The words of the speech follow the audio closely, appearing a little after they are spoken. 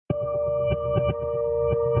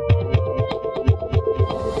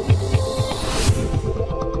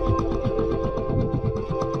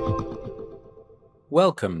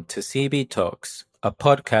Welcome to CB Talks, a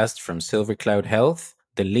podcast from SilverCloud Health,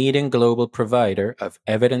 the leading global provider of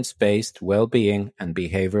evidence-based well-being and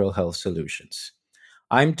behavioral health solutions.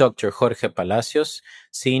 I'm Dr. Jorge Palacios,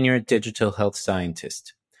 Senior Digital Health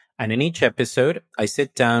Scientist. And in each episode, I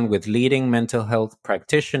sit down with leading mental health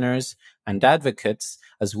practitioners and advocates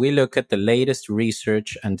as we look at the latest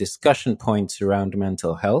research and discussion points around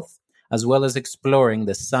mental health, as well as exploring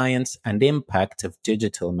the science and impact of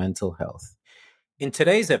digital mental health. In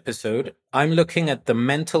today's episode, I'm looking at the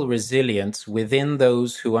mental resilience within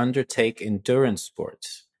those who undertake endurance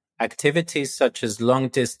sports. Activities such as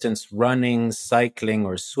long-distance running, cycling,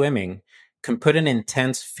 or swimming can put an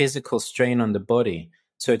intense physical strain on the body,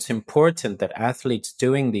 so it's important that athletes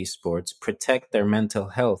doing these sports protect their mental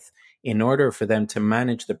health in order for them to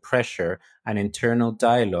manage the pressure and internal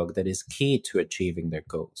dialogue that is key to achieving their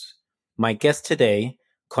goals. My guest today,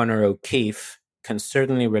 Conor O'Keefe, can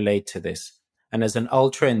certainly relate to this. And as an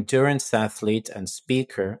ultra-endurance athlete and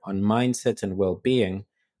speaker on mindset and well-being,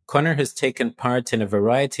 Conor has taken part in a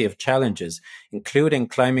variety of challenges, including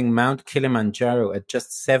climbing Mount Kilimanjaro at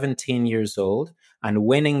just 17 years old and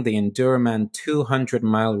winning the Endurman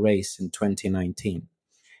 200-mile race in 2019.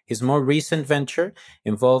 His more recent venture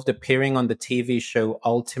involved appearing on the TV show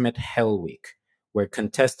Ultimate Hell Week, where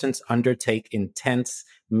contestants undertake intense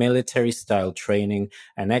military-style training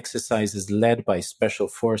and exercises led by special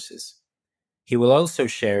forces. He will also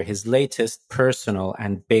share his latest personal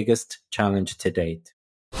and biggest challenge to date.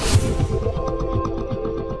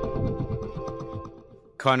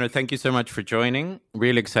 Conor, thank you so much for joining.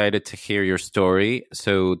 Really excited to hear your story.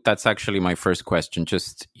 So that's actually my first question.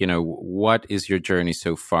 Just, what is your journey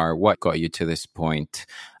so far? What got you to this point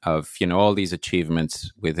of, all these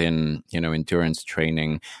achievements within, endurance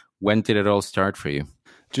training? When did it all start for you?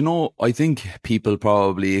 Do you know, I think people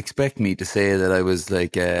probably expect me to say that I was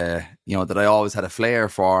like, that I always had a flair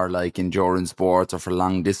for like endurance sports or for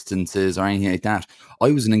long distances or anything like that.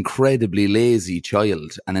 I was an incredibly lazy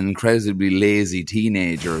child and an incredibly lazy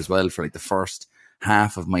teenager as well for like the first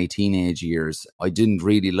half of my teenage years. I didn't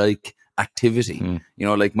really like activity.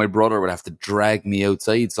 Like my brother would have to drag me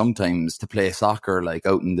outside sometimes to play soccer, like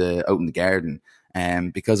out in the garden,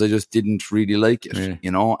 because I just didn't really like it,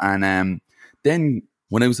 and then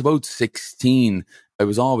when I was about 16, I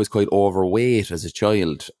was always quite overweight as a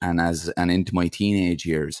child and into my teenage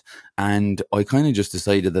years. And I kind of just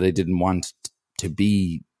decided that I didn't want to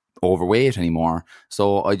be overweight anymore.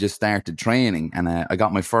 So I just started training, and I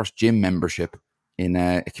got my first gym membership in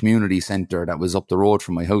a community centre that was up the road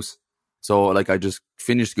from my house. So like I just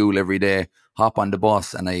finished school every day, hop on the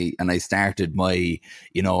bus, and I started my,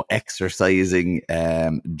 exercising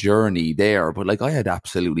journey there. But like I had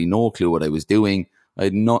absolutely no clue what I was doing. I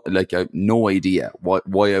had no idea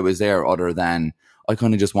why I was there other than I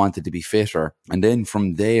kind of just wanted to be fitter. And then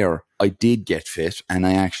from there, I did get fit, and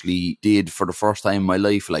I actually did for the first time in my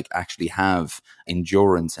life, like actually have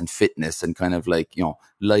endurance and fitness, and kind of like,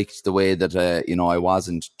 liked the way that, I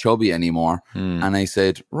wasn't chubby anymore. And I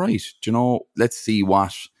said, right, let's see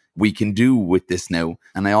what we can do with this now.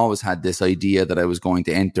 And I always had this idea that I was going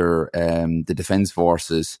to enter the Defence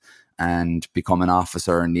Forces and become an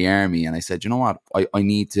officer in the army. And I said, you know what, I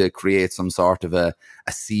need to create some sort of a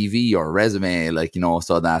CV or resume, like,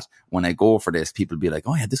 so that when I go for this, people be like,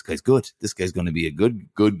 oh yeah, this guy's good. This guy's going to be a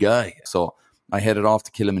good guy. So I headed off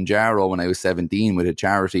to Kilimanjaro when I was 17 with a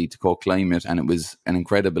charity to go climb it. And it was an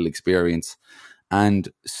incredible experience. And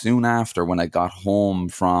soon after, when I got home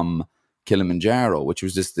from Kilimanjaro, which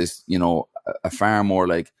was just this, a far more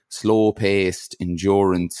like slow paced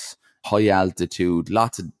endurance, high altitude,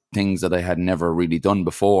 lots of things that I had never really done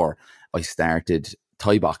before, I started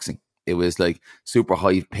Thai boxing. It was like super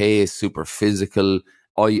high pace, super physical.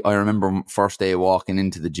 I remember first day walking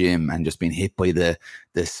into the gym and just being hit by the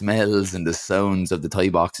smells and the sounds of the Thai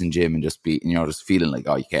boxing gym, and just just feeling like,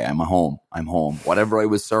 oh, okay, I'm home. Whatever I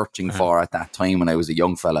was searching for at that time when I was a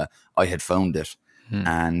young fella, I had found it.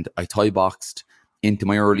 And I Thai boxed into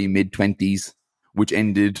my early mid-20s, which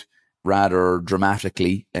ended rather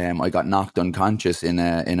dramatically. I got knocked unconscious in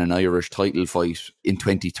an Irish title fight in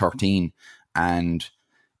 2013, and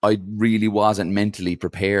I really wasn't mentally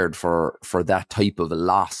prepared for that type of a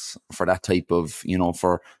loss, for that type of,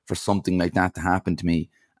 for something like that to happen to me.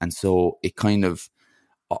 And so it kind of,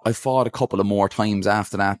 I fought a couple of more times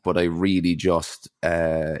after that, but I really just,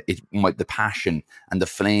 the passion and the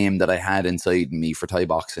flame that I had inside me for Thai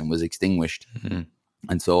boxing was extinguished.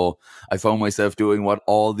 And so I found myself doing what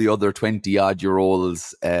all the other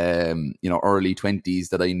 20-odd-year-olds, early 20s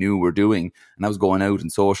that I knew were doing. And I was going out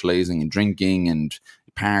and socializing and drinking and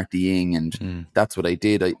partying, and that's what I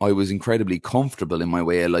did. I was incredibly comfortable in my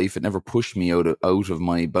way of life. It never pushed me out of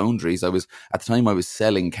my boundaries. At the time I was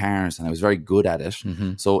selling cars and I was very good at it.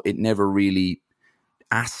 So it never really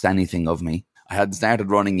asked anything of me. I hadn't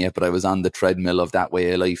started running yet, but I was on the treadmill of that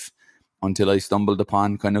way of life until I stumbled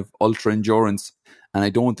upon kind of ultra endurance. And I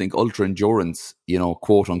don't think ultra endurance,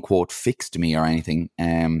 quote unquote, fixed me or anything.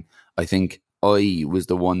 I think I was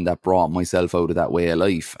the one that brought myself out of that way of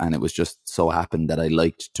life. And it was just so happened that I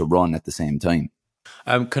liked to run at the same time.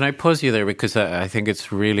 Can I pause you there? Because I think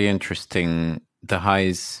it's really interesting, the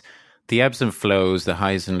ebbs and flows, the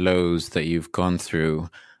highs and lows that you've gone through.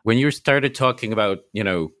 When you started talking about,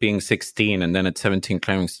 being 16 and then at 17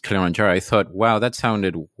 climbing Kilimanjaro, I thought, wow, that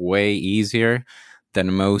sounded way easier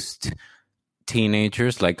than most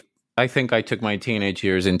teenagers. Like, I think I took my teenage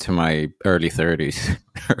years into my early 30s.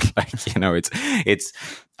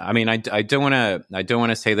 I don't want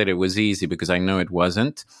to say that it was easy, because I know it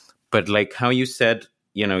wasn't. But like how you said,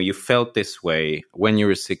 you felt this way when you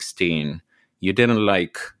were 16. You didn't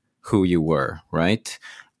like who you were, right?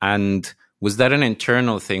 And was that an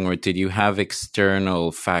internal thing, or did you have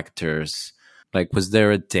external factors? Like, was there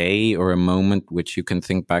a day or a moment which you can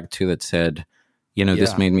think back to that said,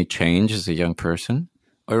 this made me change as a young person?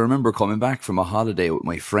 I remember coming back from a holiday with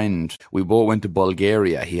my friend. We both went to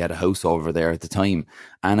Bulgaria. He had a house over there at the time.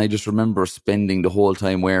 And I just remember spending the whole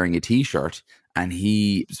time wearing a t-shirt, and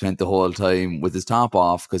he spent the whole time with his top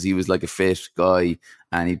off because he was like a fit guy,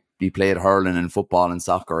 and he played hurling and football and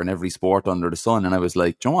soccer and every sport under the sun. And I was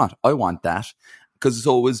like, do you know what? I want that. Because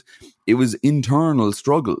it was internal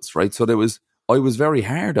struggles, right? So I was very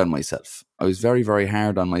hard on myself. I was very, very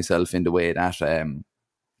hard on myself in the way that, I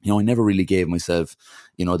never really gave myself,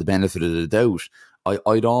 the benefit of the doubt.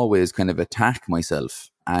 I'd always kind of attack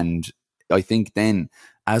myself. And I think then,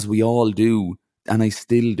 as we all do, and I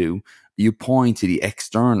still do, you point to the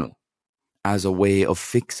external as a way of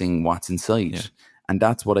fixing what's inside. Yeah. And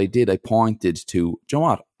that's what I did. I pointed to, do you know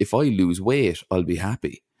what? If I lose weight, I'll be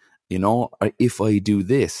happy. If I do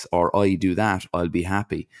this or I do that, I'll be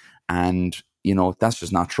happy. And, that's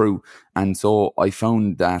just not true. And so I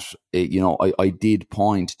found that, I did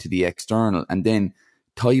point to the external. And then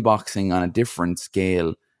Thai boxing on a different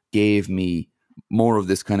scale gave me more of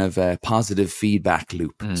this kind of positive feedback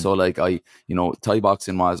loop. So like Thai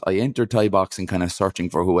boxing I entered Thai boxing kind of searching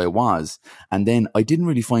for who I was. And then I didn't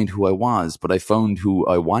really find who I was, but I found who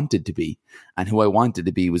I wanted to be. And who I wanted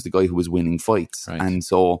to be was the guy who was winning fights. Right. And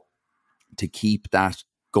so to keep that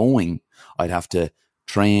going, I'd have to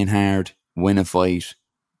train hard, win a fight,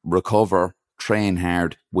 recover, train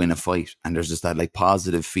hard, win a fight. And there's just that like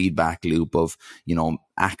positive feedback loop of,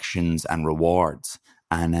 actions and rewards.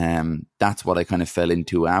 And that's what I kind of fell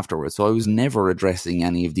into afterwards. So I was never addressing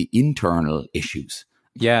any of the internal issues.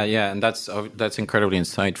 Yeah, and that's incredibly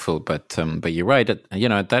insightful. But you're right. At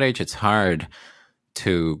that age, it's hard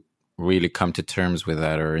to really come to terms with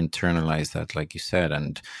that or internalize that, like you said.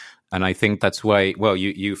 And I think that's why. Well,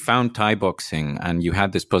 you found Thai boxing and you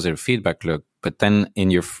had this positive feedback loop. But then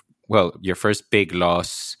in your first big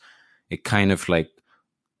loss, it kind of like,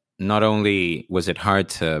 not only was it hard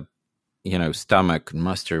to stomach and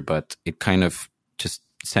muster, but it kind of just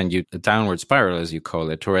sent you a downward spiral, as you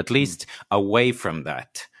call it, or at least away from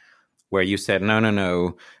that, where you said, no,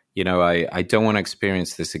 I don't want to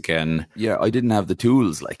experience this again. Yeah, I didn't have the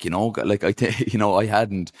tools, I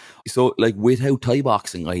hadn't. So like without Thai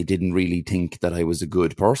boxing, I didn't really think that I was a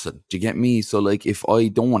good person. Do you get me? So like if I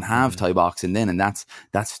don't have Thai boxing then, and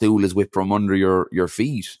that stool is whipped from under your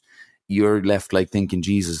feet, you're left like thinking,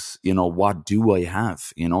 Jesus, what do I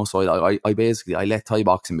have? So I basically, I let Thai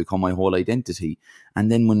boxing become my whole identity.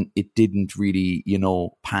 And then when it didn't really,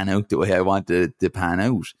 pan out the way I wanted it to pan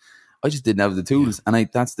out, I just didn't have the tools. Yeah. And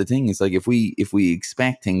that's the thing. It's like, if we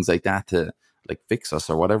expect things like that to like fix us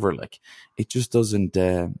or whatever, like it just doesn't,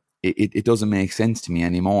 it doesn't make sense to me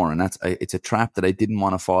anymore. And it's a trap that I didn't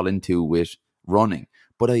want to fall into with running,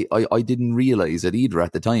 but I didn't realize it either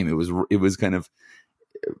at the time. It was kind of,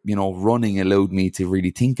 running allowed me to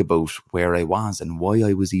really think about where I was and why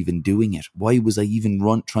I was even doing it. Why was I even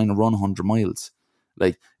trying to run 100 miles?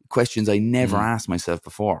 Like questions I never asked myself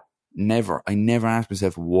before. Never. I never asked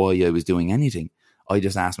myself why I was doing anything. I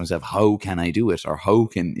just asked myself, how can I do it? Or how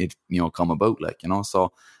can it, come about?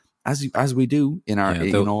 So as we do in our,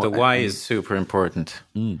 the why is super important.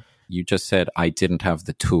 You just said, I didn't have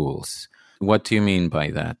the tools. What do you mean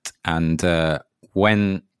by that? And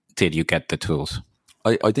when did you get the tools?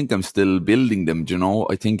 I think I'm still building them.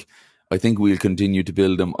 I think we'll continue to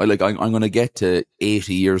build them. I'm going to get to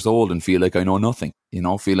 80 years old and feel like I know nothing. I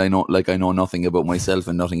know nothing about myself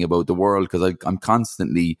and nothing about the world, because I'm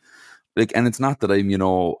constantly like, and it's not that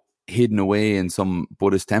I'm, hidden away in some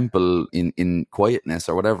Buddhist temple in quietness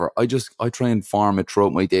or whatever. I try and farm it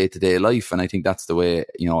throughout my day-to-day life. And I think that's the way,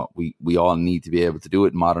 we all need to be able to do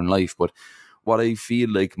it in modern life. But what I feel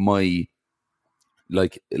like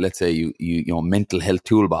let's say you mental health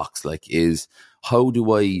toolbox, like, is how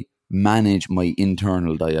do I manage my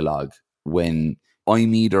internal dialogue when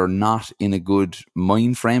I'm either not in a good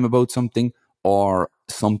mind frame about something, or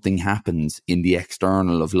something happens in the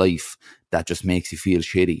external of life that just makes you feel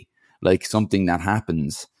shitty. Like something that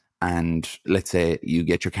happens and let's say you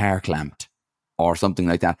get your car clamped or something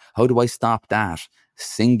like that. How do I stop that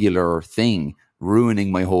singular thing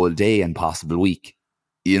ruining my whole day and possible week?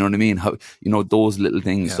 You know what I mean? How, those little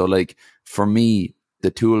things. Yeah. So like for me, the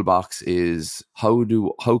toolbox is how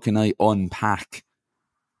can I unpack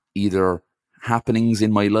either happenings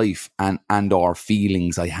in my life and or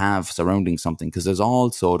feelings I have surrounding something? Because there's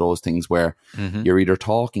also those things where you're either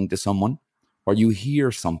talking to someone or you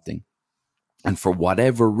hear something, and for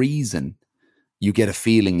whatever reason you get a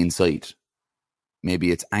feeling inside.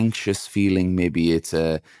 Maybe it's anxious feeling, maybe it's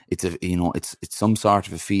some sort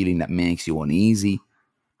of a feeling that makes you uneasy.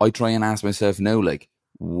 I try and ask myself now, like,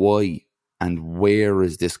 why and where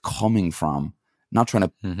is this coming from? Not trying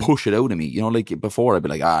to push it out of me. Like before I'd be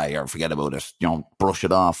like, forget about it. Brush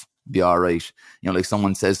it off, be all right. Like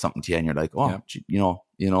someone says something to you and you're like,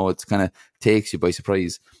 it's kind of takes you by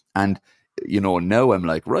surprise. And, now I'm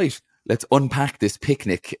like, right, let's unpack this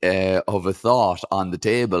picnic of a thought on the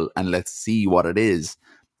table and let's see what it is.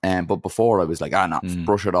 But before I was like,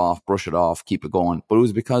 brush it off, keep it going. But it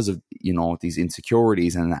was because of, these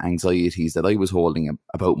insecurities and anxieties that I was holding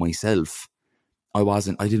about myself. I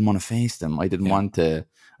didn't want to face them. I didn't want to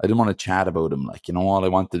chat about them. Like, all I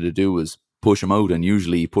wanted to do was push them out, and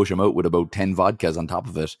usually push them out with about 10 vodkas on top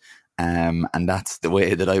of it. And that's the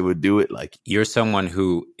way that I would do it. Like, you're someone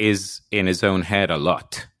who is in his own head a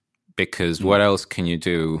lot, because what else can you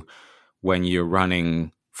do when you're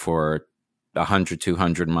running for 100,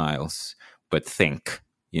 200 miles, but think,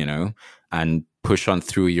 and push on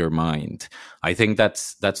through your mind. I think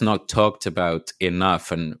that's not talked about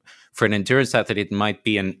enough. And for an endurance athlete, it might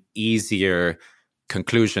be an easier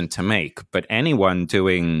conclusion to make. But anyone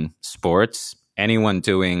doing sports, anyone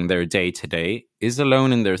doing their day-to-day is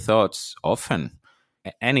alone in their thoughts often.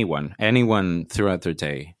 Anyone throughout their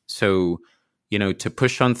day. So, to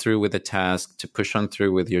push on through with a task, to push on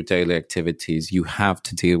through with your daily activities, you have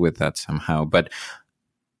to deal with that somehow. But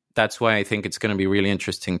that's why I think it's going to be really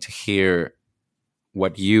interesting to hear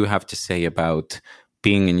what you have to say about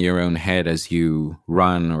being in your own head as you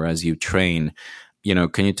run or as you train.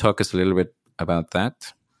 Can you talk us a little bit about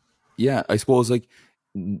that? Yeah, I suppose like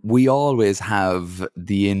we always have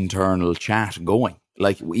the internal chat going.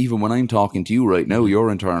 Like even when I'm talking to you right now, your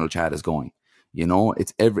internal chat is going.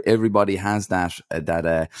 It's everybody has that,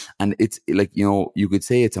 and it's like, you could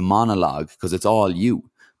say it's a monologue because it's all you,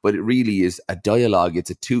 but it really is a dialogue.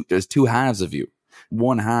 There's two halves of you.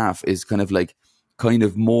 One half is kind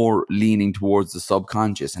of more leaning towards the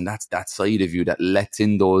subconscious, and that's that side of you that lets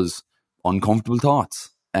in those uncomfortable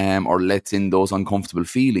thoughts, or lets in those uncomfortable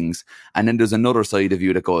feelings. And then there's another side of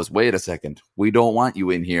you that goes, wait a second, we don't want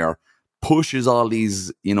you in here. Pushes all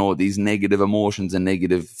these, these negative emotions and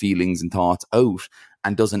negative feelings and thoughts out,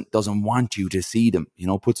 and doesn't want you to see them,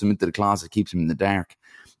 puts them into the closet, keeps them in the dark.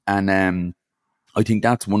 And I think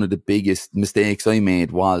that's one of the biggest mistakes I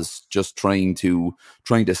made, was just trying to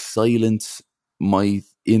silence my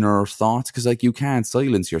inner thoughts, because like you can't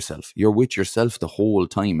silence yourself. You're with yourself the whole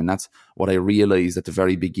time. And that's what I realized at the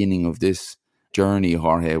very beginning of this journey,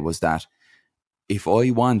 Jorge, was that if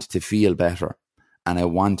I want to feel better and I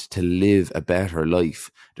want to live a better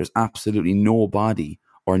life, there's absolutely nobody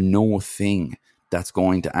or no thing that's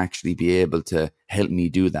going to actually be able to help me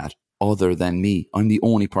do that other than me. I'm the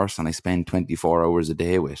only person I spend 24 hours a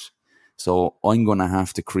day with. So I'm going to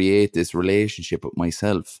have to create this relationship with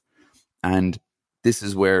myself. And this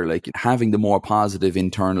is where like having the more positive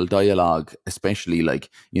internal dialogue, especially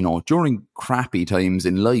like, during crappy times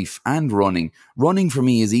in life and running for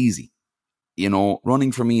me is easy.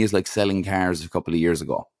 Running for me is like selling cars a couple of years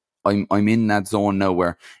ago. I'm in that zone now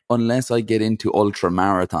where unless I get into ultra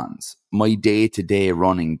marathons, my day-to-day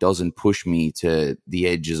running doesn't push me to the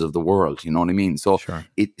edges of the world. You know what I mean? So sure.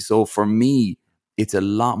 So for me, it's a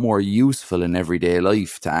lot more useful in everyday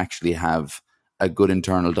life to actually have a good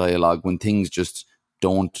internal dialogue when things just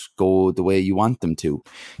don't go the way you want them to.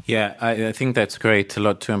 Yeah, I think that's great. A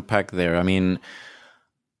lot to unpack there. I mean,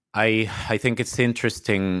 I think it's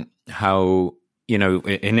interesting how,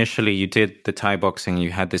 initially you did the Thai boxing,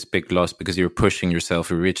 you had this big loss because you were pushing yourself,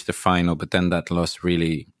 you reached the final, but then that loss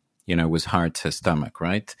really, was hard to stomach,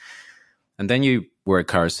 right? And then you were a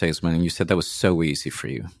car salesman and you said that was so easy for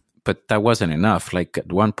you. But that wasn't enough. Like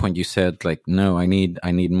at one point you said, like, no, I need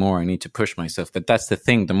more. I need to push myself. But that's the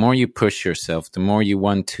thing. The more you push yourself, the more you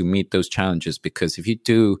want to meet those challenges, because if you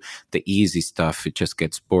do the easy stuff, it just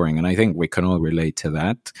gets boring. And I think we can all relate to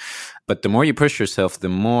that. But the more you push yourself, the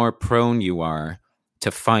more prone you are to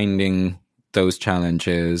finding those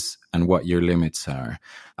challenges and what your limits are.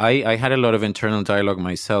 I had a lot of internal dialogue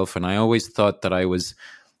myself, and I always thought that I was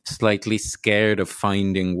slightly scared of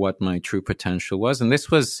finding what my true potential was. And this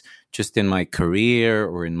was just in my career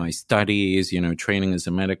or in my studies, training as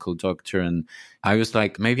a medical doctor. And I was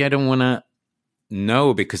like, maybe I don't want to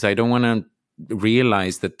know, because I don't want to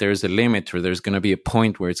realize that there's a limit, or there's going to be a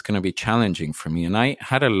point where it's going to be challenging for me. And I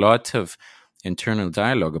had a lot of internal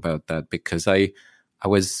dialogue about that, because I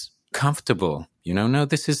was comfortable, no,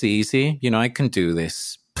 this is easy. I can do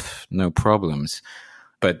this. No problems.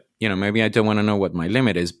 But, maybe I don't want to know what my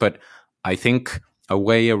limit is. But I think a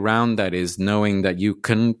way around that is knowing that you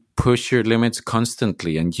can push your limits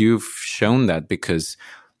constantly. And you've shown that, because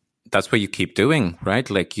that's what you keep doing, right?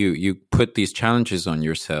 Like you put these challenges on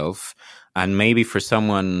yourself. And maybe for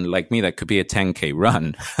someone like me, that could be a 10K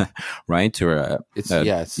run, right? Or it's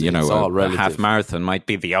all relative. A half marathon might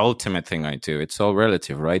be the ultimate thing I do. It's all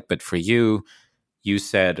relative, right? But for you, you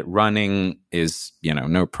said running is,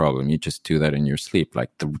 no problem. You just do that in your sleep,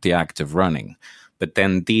 like the act of running. But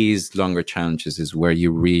then these longer challenges is where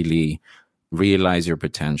you really realize your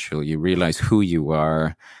potential. You realize who you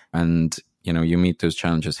are, and, you meet those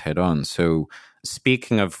challenges head on. So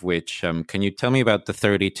speaking of which, can you tell me about the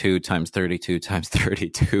 32 times 32 times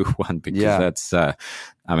 32 one? Because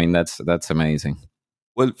that's amazing.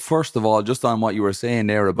 Well, first of all, just on what you were saying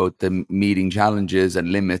there about the meeting challenges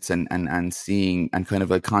and limits and seeing and kind of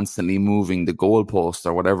like constantly moving the goalpost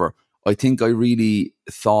or whatever, I think I really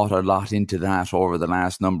thought a lot into that over the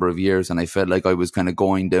last number of years. And I felt like I was kind of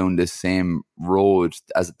going down this same road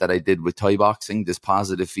that I did with Thai boxing, this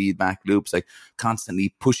positive feedback loops, like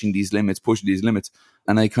constantly pushing these limits.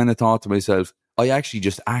 And I kind of thought to myself, I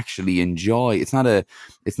actually enjoy, it's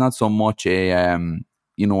not so much a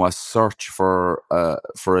search for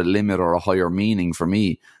a limit or a higher meaning for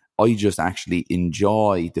me. I just actually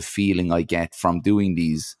enjoy the feeling I get from doing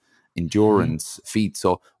these endurance feats.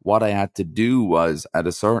 So what I had to do was, at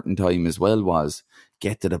a certain time as well, was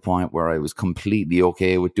get to the point where I was completely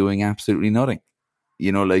okay with doing absolutely nothing.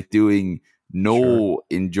 Like doing no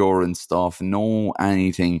endurance stuff, no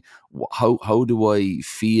anything. How do I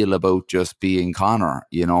feel about just being Conor,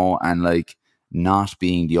 and like not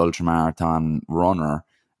being the ultramarathon runner,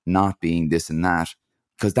 not being this and that,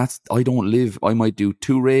 because I might do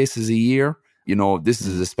 2 races a year. This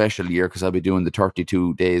is a special year because I'll be doing the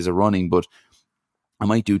 32 days of running, but I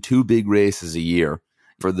might do 2 big races a year.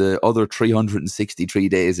 For the other 363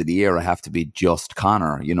 days of the year, I have to be just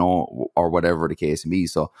Conor, or whatever the case may be.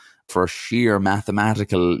 So for sheer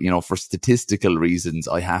mathematical, for statistical reasons,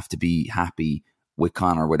 I have to be happy with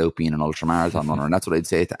Conor without being an ultramarathon runner. And that's what I'd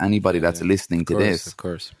say to anybody that's listening to this. Of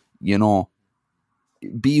course.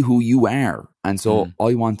 Be who you are. And so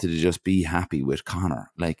I wanted to just be happy with Conor.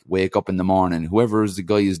 Like, wake up in the morning, whoever is the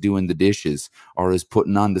guy who's doing the dishes or is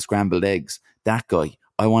putting on the scrambled eggs, that guy,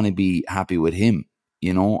 I want to be happy with him.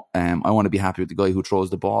 I want to be happy with the guy who throws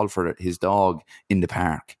the ball for his dog in the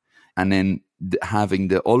park. And then having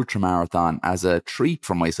the ultramarathon as a treat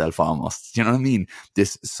for myself almost. You know what I mean?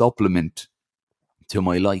 This supplement to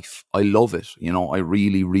my life. I love it. I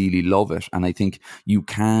really, really love it. And I think you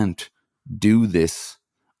can't do this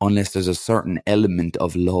unless there's a certain element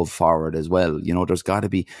of love for it as well. There's got to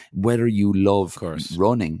be, whether you love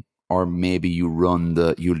running or maybe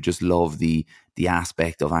you'll just love the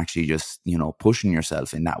aspect of actually just, pushing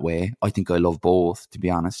yourself in that way. I think I love both, to be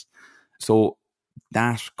honest. So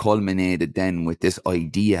that culminated then with this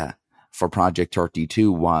idea for Project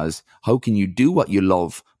 32 was, how can you do what you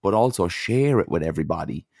love, but also share it with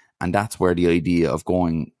everybody? And that's where the idea of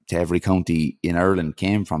going to every county in Ireland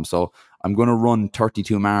came from. So I'm going to run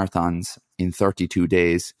 32 marathons in 32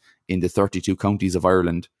 days in the 32 counties of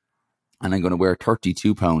Ireland. And I'm going to wear a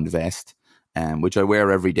 32-pound vest, which I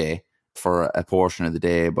wear every day for a portion of the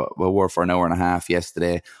day, but I wore for an hour and a half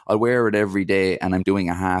yesterday. I'll wear it every day, and I'm doing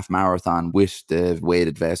a half marathon with the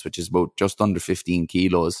weighted vest, which is about just under 15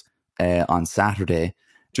 kilos on Saturday.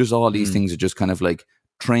 Just all these things are just kind of like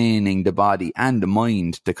training the body and the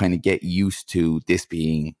mind to kind of get used to this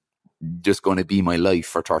being just going to be my life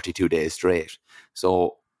for 32 days straight.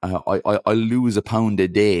 So I lose a pound a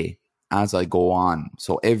day as I go on.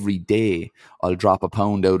 So every day I'll drop a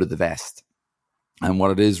pound out of the vest. And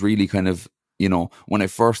what it is really kind of, when I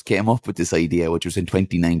first came up with this idea, which was in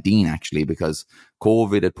 2019, actually, because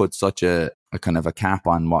COVID had put such a kind of a cap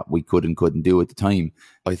on what we could and couldn't do at the time,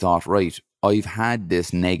 I thought, right, I've had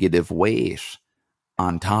this negative weight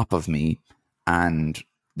on top of me, and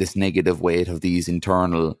this negative weight of these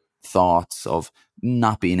internal thoughts of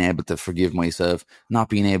not being able to forgive myself, not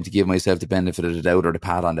being able to give myself the benefit of the doubt or the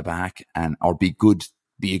pat on the back, or be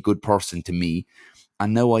a good person to me.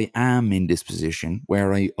 And now I am in this position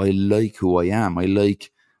where I like who I am. I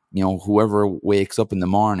like, whoever wakes up in the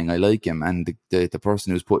morning, I like him. And the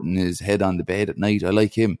person who's putting his head on the bed at night, I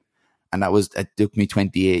like him. And it took me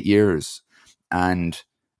 28 years. And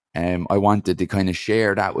I wanted to kind of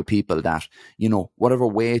share that with people that, whatever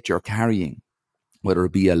weight you're carrying, whether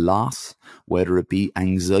it be a loss, whether it be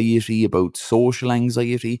anxiety about social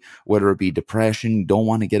anxiety, whether it be depression, don't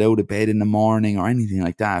want to get out of bed in the morning or anything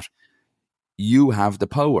like that, you have the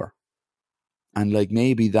power. And like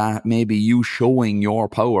maybe you showing your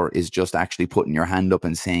power is just actually putting your hand up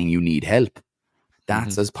and saying you need help.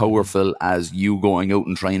 That's as powerful as you going out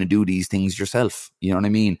and trying to do these things yourself. You know what I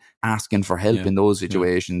mean? Asking for help in those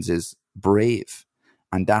situations is brave.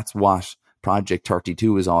 And that's what Project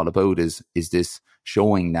 32 is all about, is this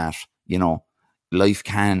showing that, life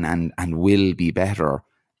can and will be better,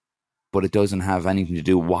 but it doesn't have anything to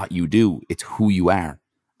do with what you do. It's who you are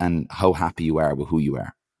and how happy you are with who you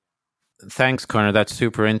are. Thanks, Conor. That's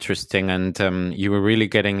super interesting. And you were really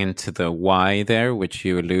getting into the why there, which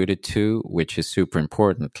you alluded to, which is super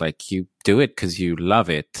important. Like, you do it because you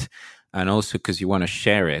love it, and also because you want to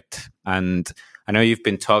share it. And I know you've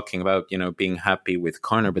been talking about, being happy with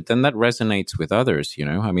Conor, but then that resonates with others,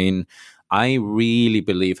 I mean, I really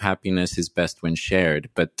believe happiness is best when shared,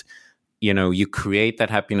 but you create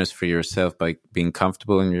that happiness for yourself by being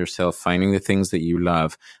comfortable in yourself, finding the things that you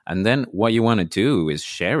love. And then what you want to do is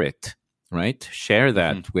share it. Right? Share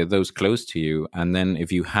that with those close to you. And then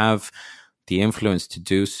if you have the influence to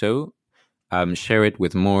do so, share it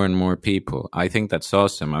with more and more people. I think that's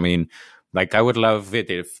awesome. I mean, like, I would love it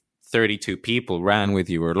if 32 people ran with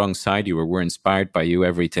you or alongside you or were inspired by you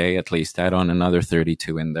every day. At least add on another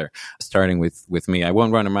 32 in there, starting with me. I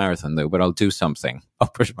won't run a marathon though, but I'll do something. I'll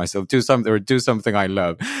push myself, do something I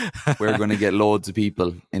love. We're going to get loads of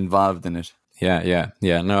people involved in it. Yeah.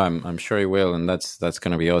 No, I'm sure you will, and that's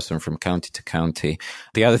going to be awesome from county to county.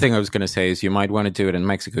 The other thing I was going to say is you might want to do it in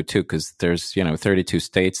Mexico too, because there's 32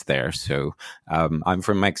 states there. So I'm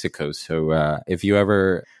from Mexico, so if you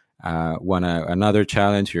ever want another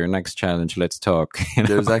challenge or your next challenge, let's talk.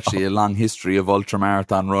 There's actually a long history of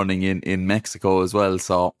ultramarathon running in Mexico as well.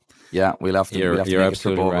 So yeah, we'll have to. You're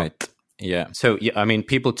absolutely right. Yeah. So, I mean,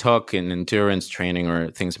 people talk in endurance training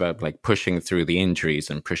or things about like pushing through the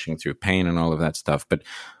injuries and pushing through pain and all of that stuff. But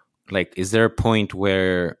like, is there a point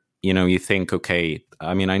where, you think, okay,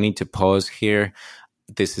 I mean, I need to pause here.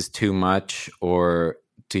 This is too much. Or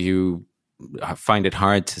do you find it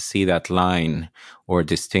hard to see that line or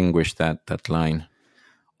distinguish that line?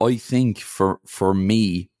 I think for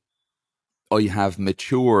me, I have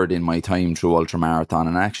matured in my time through ultramarathon,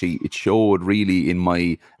 and actually it showed really in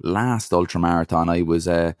my last ultramarathon.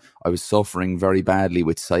 I was suffering very badly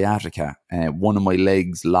with sciatica. One of my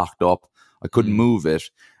legs locked up. I couldn't move it,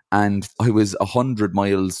 and I was 100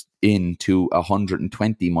 miles into a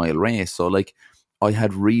 120-mile race. So like, I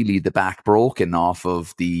had really the back broken off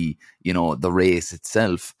of the race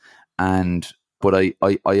itself, but I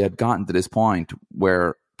had gotten to this point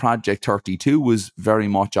where Project 32 was very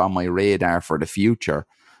much on my radar for the future.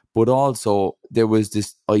 But also there was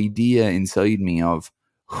this idea inside me of,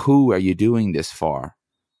 who are you doing this for?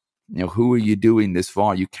 Who are you doing this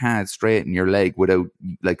for? You can't straighten your leg without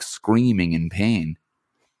like screaming in pain.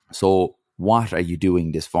 So what are you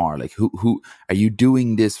doing this for? Like, who are you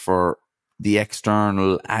doing this for? The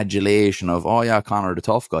external adulation of, oh yeah, Conor the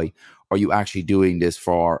tough guy? Or are you actually doing this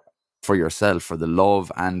for yourself, for the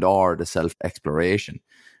love and or the self-exploration?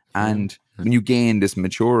 And when you gain this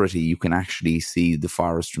maturity, you can actually see the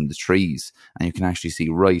forest from the trees, and you can actually see,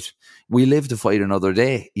 right, we live to fight another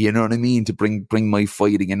day. You know what I mean? To bring my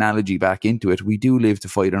fighting analogy back into it, we do live to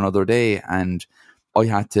fight another day. And I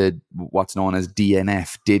had to, what's known as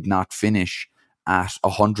DNF, did not finish at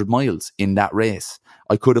 100 miles in that race.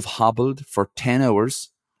 I could have hobbled for 10 hours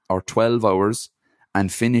or 12 hours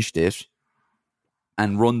and finished it,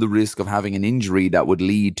 and run the risk of having an injury that would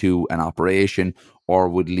lead to an operation or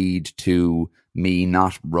would lead to me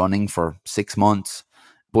not running for 6 months.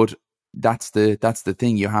 But that's the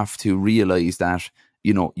thing. You have to realize that,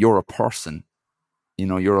 you're a person. You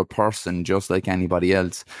know, you're a person just like anybody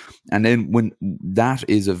else. And then when that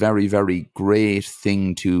is a very, very great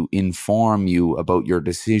thing to inform you about your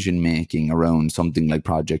decision making around something like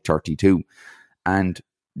Project 32. And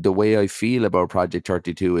the way I feel about Project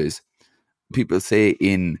 32 is, people say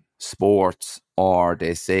in sports, or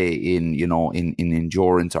they say in, you know, in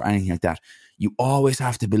endurance or anything like that, you always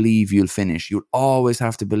have to believe you'll finish. You'll always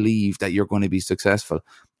have to believe that you're going to be successful.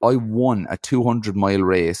 I won a 200-mile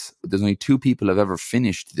race. There's only 2 people have ever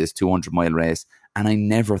finished this 200-mile race, and I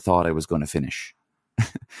never thought I was going to finish.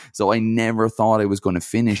 So I never thought I was going to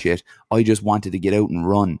finish it. I just wanted to get out and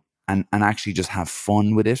run and actually just have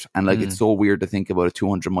fun with it. And like, it's so weird to think about a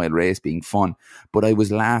 200-mile race being fun, but I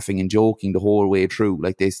was laughing and joking the whole way through.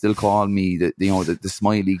 Like, they still call me the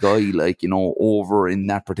smiley guy, like, you know, over in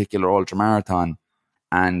that particular ultramarathon.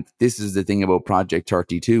 And this is the thing about Project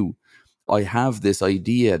 32. I have this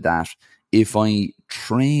idea that if I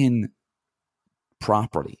train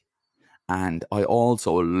properly, and I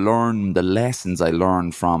also learn the lessons I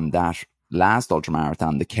learned from that last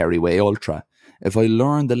ultramarathon, the Kerryway Ultra, if I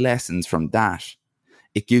learn the lessons from that,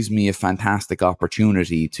 it gives me a fantastic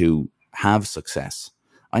opportunity to have success.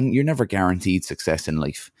 And you're never guaranteed success in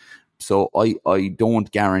life. So I don't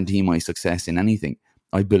guarantee my success in anything.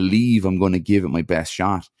 I believe I'm going to give it my best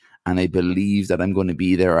shot. And I believe that I'm going to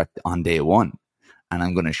be there on day one. And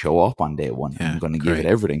I'm going to show up on day one. Yeah, I'm going to give it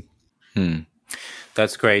everything.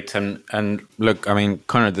 That's great. And look, I mean,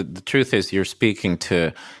 Conor, the truth is, you're speaking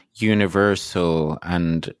to universal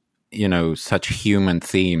and, you know, such human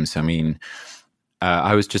themes. I mean,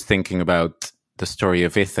 I was just thinking about the story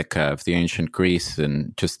of Ithaca, of the ancient Greece,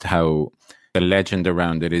 and just how the legend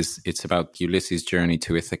around it is, it's about Ulysses' journey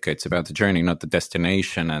to Ithaca. It's about the journey, not the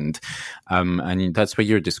destination. And that's what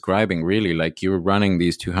you're describing, really. Like, you were running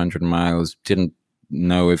these 200 miles, didn't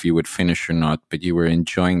know if you would finish or not, but you were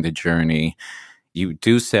enjoying the journey. You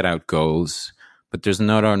do set out goals, but there's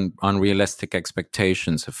not unrealistic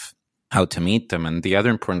expectations of how to meet them. And the other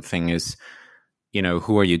important thing is, you know,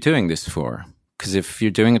 who are you doing this for? Because if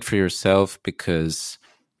you're doing it for yourself because,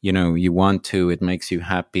 you know, you want to, it makes you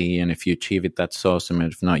happy, and if you achieve it, that's awesome.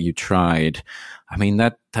 And if not, you tried. I mean,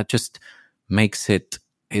 that just makes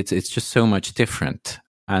it's just so much different.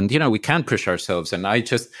 And, you know, we can't push ourselves. And I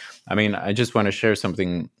just want to share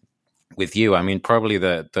something with you. I mean, probably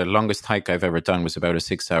the longest hike I've ever done was about a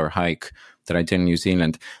 6-hour hike that I did in New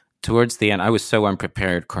Zealand. Towards the end, I was so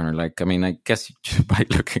unprepared, Conor. Like, I mean, I guess by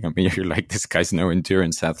looking at me, you're like, this guy's no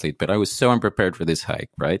endurance athlete. But I was so unprepared for this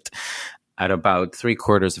hike, right? At about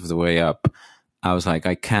 3/4 of the way up, I was like,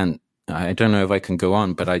 I don't know if I can go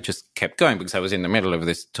on. But I just kept going because I was in the middle of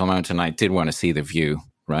this tall mountain. I did want to see the view,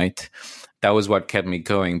 right? That was what kept me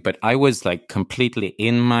going. But I was like completely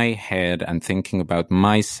in my head and thinking about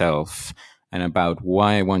myself and about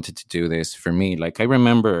why I wanted to do this for me. Like, I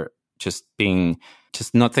remember just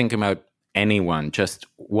not thinking about anyone, just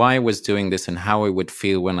why I was doing this and how I would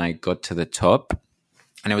feel when I got to the top.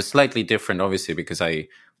 And it was slightly different, obviously, because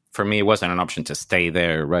for me, it wasn't an option to stay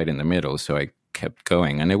there right in the middle. So I kept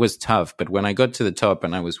going, and it was tough. But when I got to the top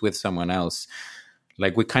and I was with someone else,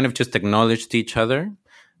 like, we kind of just acknowledged each other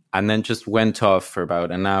and then just went off for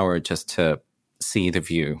about an hour just to see the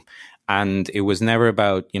view. And it was never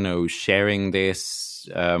about, you know, sharing this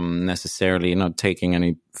necessarily, not taking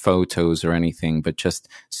any photos or anything, but just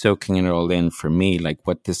soaking it all in for me, like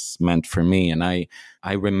what this meant for me. And I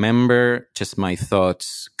remember just my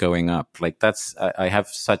thoughts going up. Like, I have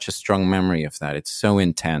such a strong memory of that. It's so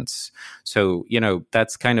intense. So, you know,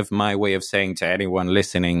 that's kind of my way of saying to anyone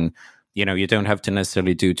listening, you know, you don't have to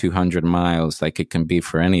necessarily do 200 miles. Like, it can be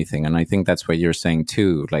for anything. And I think that's what you're saying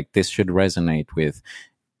too. Like, this should resonate with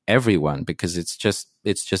everyone because it's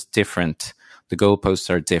just different. The goalposts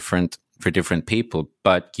are different for different people,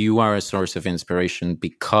 but you are a source of inspiration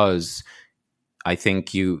because I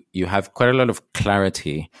think you have quite a lot of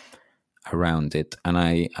clarity around it. And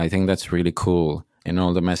I think that's really cool in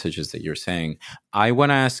all the messages that you're saying. I want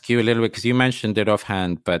to ask you a little bit, because you mentioned it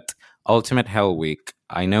offhand, but Ultimate Hell Week,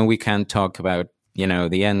 I know we can't talk about, you know,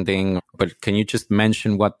 the ending, but can you just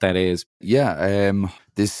mention what that is? Yeah,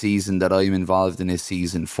 this season that I'm involved in is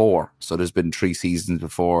season 4. So there's been 3 seasons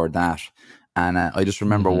before that. And I just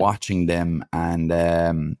remember watching them, and,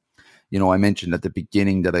 you know, I mentioned at the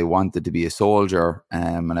beginning that I wanted to be a soldier,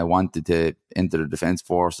 and I wanted to enter the Defence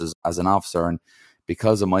Forces as an officer. And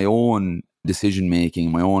because of my own decision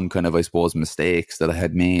making, my own kind of, I suppose, mistakes that I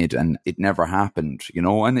had made, and it never happened, you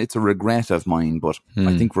know, and it's a regret of mine, but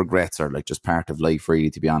I think regrets are like just part of life, really,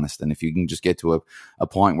 to be honest. And if you can just get to a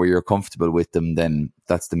point where you're comfortable with them, then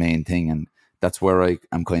that's the main thing. And that's where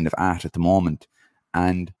I'm kind of at the moment.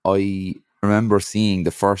 And I remember seeing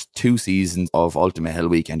the first 2 seasons of Ultimate Hell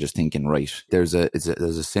Week and just thinking, right, there's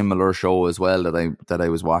a similar show as well that I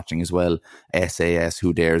was watching as well, SAS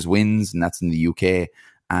Who Dares Wins, and that's in the UK.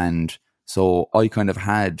 And so I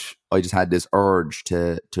just had this urge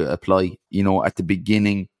to apply. You know, at the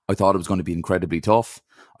beginning, I thought it was going to be incredibly tough.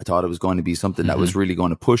 I thought it was going to be something that was really going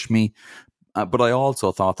to push me. But I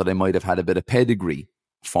also thought that I might have had a bit of pedigree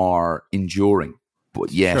for enduring.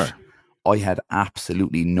 But yet, I had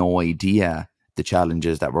absolutely no idea the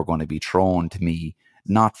challenges that were going to be thrown to me,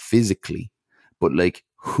 not physically, but like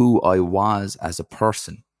who I was as a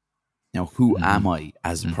person. You know, who am I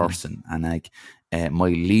as a person? And like my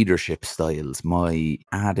leadership styles, my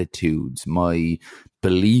attitudes, my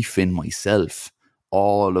belief in myself,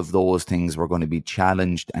 all of those things were going to be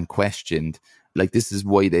challenged and questioned. Like, this is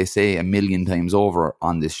why they say a million times over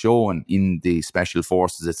on this show and in the Special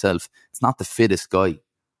Forces itself, it's not the fittest guy.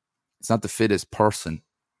 It's not the fittest person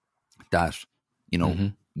that, you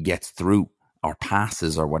know, gets through or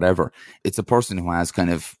passes or whatever. It's a person who has kind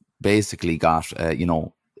of basically got, you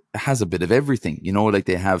know, has a bit of everything, you know, like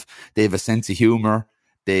they have a sense of humor.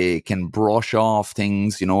 They can brush off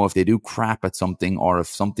things, you know, if they do crap at something or if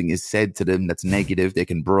something is said to them that's negative, they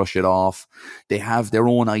can brush it off. They have their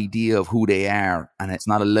own idea of who they are and it's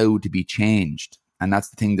not allowed to be changed. And that's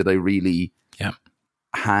the thing that I really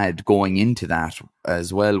had going into that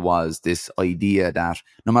as well, was this idea that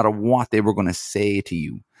no matter what they were going to say to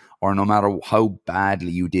you or no matter how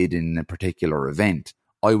badly you did in a particular event,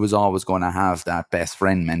 I was always going to have that best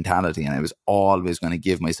friend mentality and I was always going to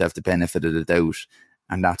give myself the benefit of the doubt.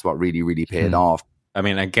 And that's what really, really paid off. I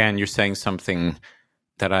mean, again, you're saying something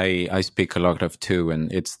that I speak a lot of too.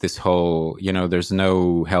 And it's this whole, you know, there's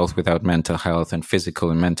no health without mental health, and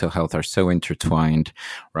physical and mental health are so intertwined,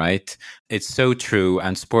 right? It's so true.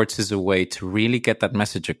 And sports is a way to really get that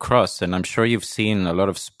message across. And I'm sure you've seen a lot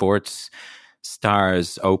of sports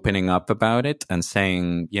stars opening up about it and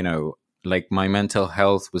saying, you know, like my mental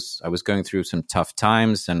health I was going through some tough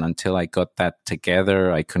times, and until I got that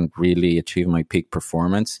together, I couldn't really achieve my peak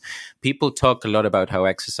performance. People talk a lot about how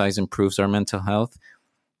exercise improves our mental health,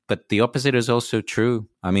 but the opposite is also true.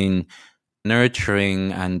 I mean,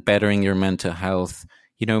 nurturing and bettering your mental health,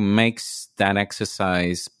 you know, makes that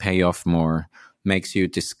exercise pay off more, makes you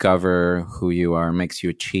discover who you are, makes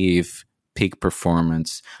you achieve peak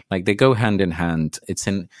performance. Like, they go hand in hand. It's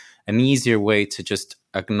an easier way to just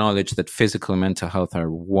acknowledge that physical and mental health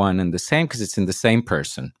are one and the same because it's in the same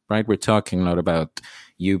person, right? We're talking a lot about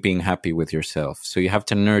you being happy with yourself. So you have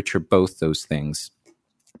to nurture both those things.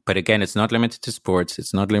 But again, it's not limited to sports.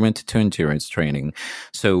 It's not limited to endurance training.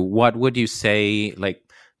 So what would you say, like,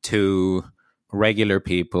 to regular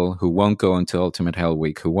people who won't go into Ultimate Hell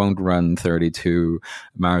Week, who won't run 32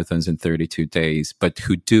 marathons in 32 days, but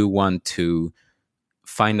who do want to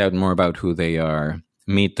find out more about who they are,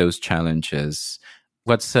 meet those challenges?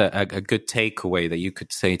 What's a good takeaway that you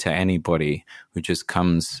could say to anybody who just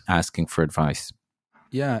comes asking for advice?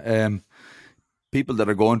 Yeah, people that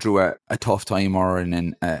are going through a tough time or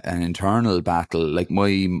an internal battle, like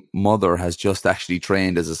my mother has just actually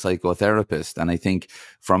trained as a psychotherapist. And I think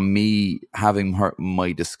from me having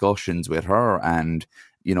my discussions with her and,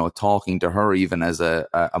 you know, talking to her even as a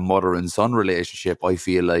mother and son relationship, I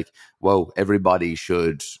feel like, wow, everybody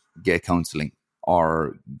should get counseling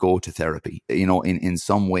or go to therapy, you know, in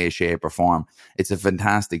some way, shape or form. It's a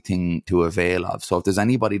fantastic thing to avail of. So if there's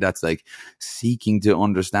anybody that's like seeking to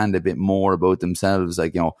understand a bit more about themselves,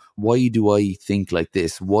 like, you know, why do I think like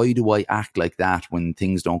this? Why do I act like that when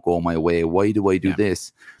things don't go my way? Why do I do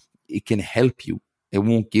this? It can help you. It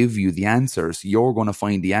won't give you the answers. You're going to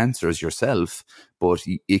find the answers yourself, but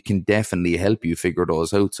it can definitely help you figure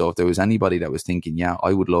those out. So if there was anybody that was thinking, yeah,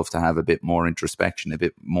 I would love to have a bit more introspection, a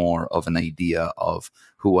bit more of an idea of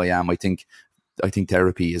who I am, I think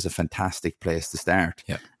therapy is a fantastic place to start.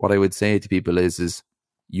 Yeah. What I would say to people is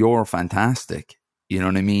you're fantastic. You know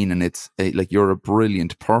what I mean? And it's like, you're a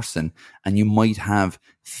brilliant person and you might have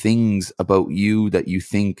things about you that you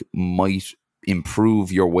think might improve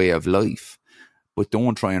your way of life. But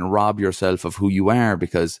don't try and rob yourself of who you are,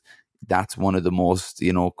 because that's one of the most,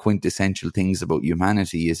 you know, quintessential things about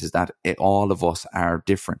humanity is that all of us are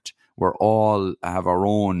different. We're all have our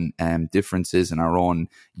own differences and our own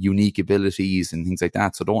unique abilities and things like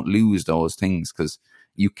that. So don't lose those things, because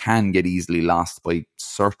you can get easily lost by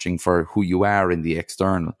searching for who you are in the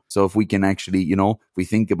external. So if we can actually, you know, if we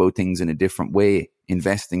think about things in a different way,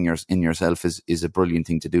 investing in yourself is a brilliant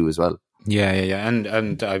thing to do as well. Yeah.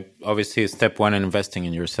 And obviously step one in investing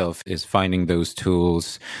in yourself is finding those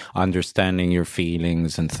tools, understanding your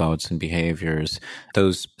feelings and thoughts and behaviors,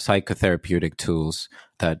 those psychotherapeutic tools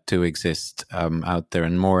that do exist out there,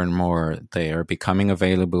 and more they are becoming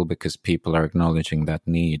available because people are acknowledging that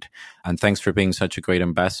need. And thanks for being such a great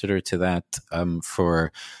ambassador to that,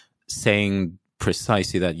 for saying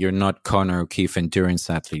precisely that you're not Conor O'Keefe, endurance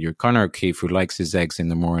athlete. You're Conor O'Keefe who likes his eggs in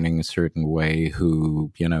the morning a certain way,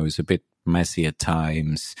 who, you know, is a bit messy at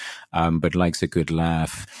times, but likes a good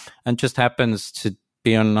laugh, and just happens to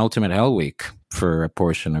be on Ultimate Hell Week for a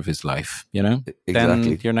portion of his life, you know? Exactly.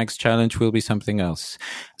 Then your next challenge will be something else.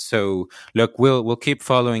 So look, we'll keep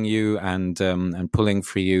following you and pulling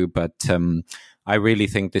for you, but I really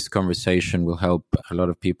think this conversation will help a lot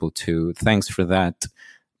of people too. Thanks for that.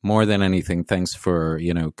 More than anything, thanks for,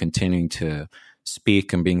 you know, continuing to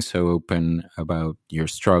speak and being so open about your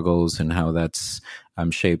struggles and how that's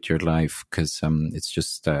shaped your life, because it's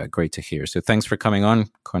just great to hear. So thanks for coming on,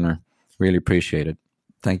 Conor. Really appreciate it.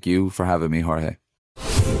 Thank you for having me, Jorge.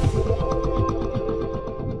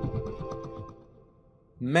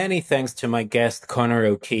 Many thanks to my guest, Conor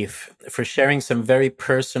O'Keefe, for sharing some very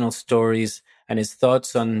personal stories and his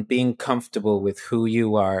thoughts on being comfortable with who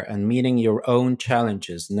you are and meeting your own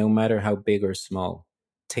challenges, no matter how big or small.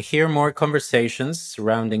 To hear more conversations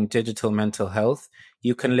surrounding digital mental health,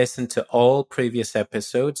 you can listen to all previous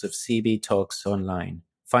episodes of CB Talks online.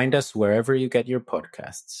 Find us wherever you get your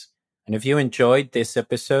podcasts. And if you enjoyed this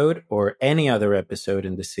episode or any other episode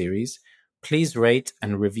in the series, please rate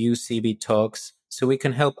and review CB Talks so we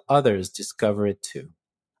can help others discover it too.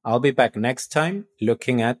 I'll be back next time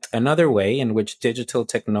looking at another way in which digital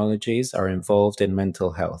technologies are involved in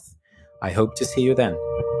mental health. I hope to see you then.